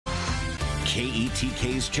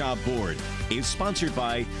KETK's Job Board is sponsored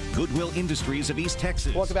by Goodwill Industries of East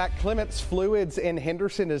Texas. Welcome back. Clements Fluids in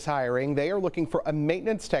Henderson is hiring. They are looking for a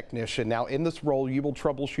maintenance technician. Now, in this role, you will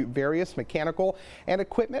troubleshoot various mechanical and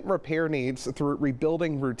equipment repair needs through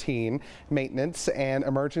rebuilding routine maintenance and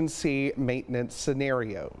emergency maintenance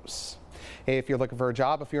scenarios. If you're looking for a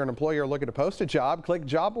job, if you're an employer looking to post a job, click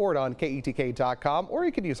Job Board on KETK.com, or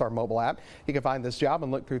you can use our mobile app. You can find this job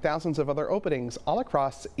and look through thousands of other openings all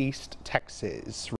across East Texas.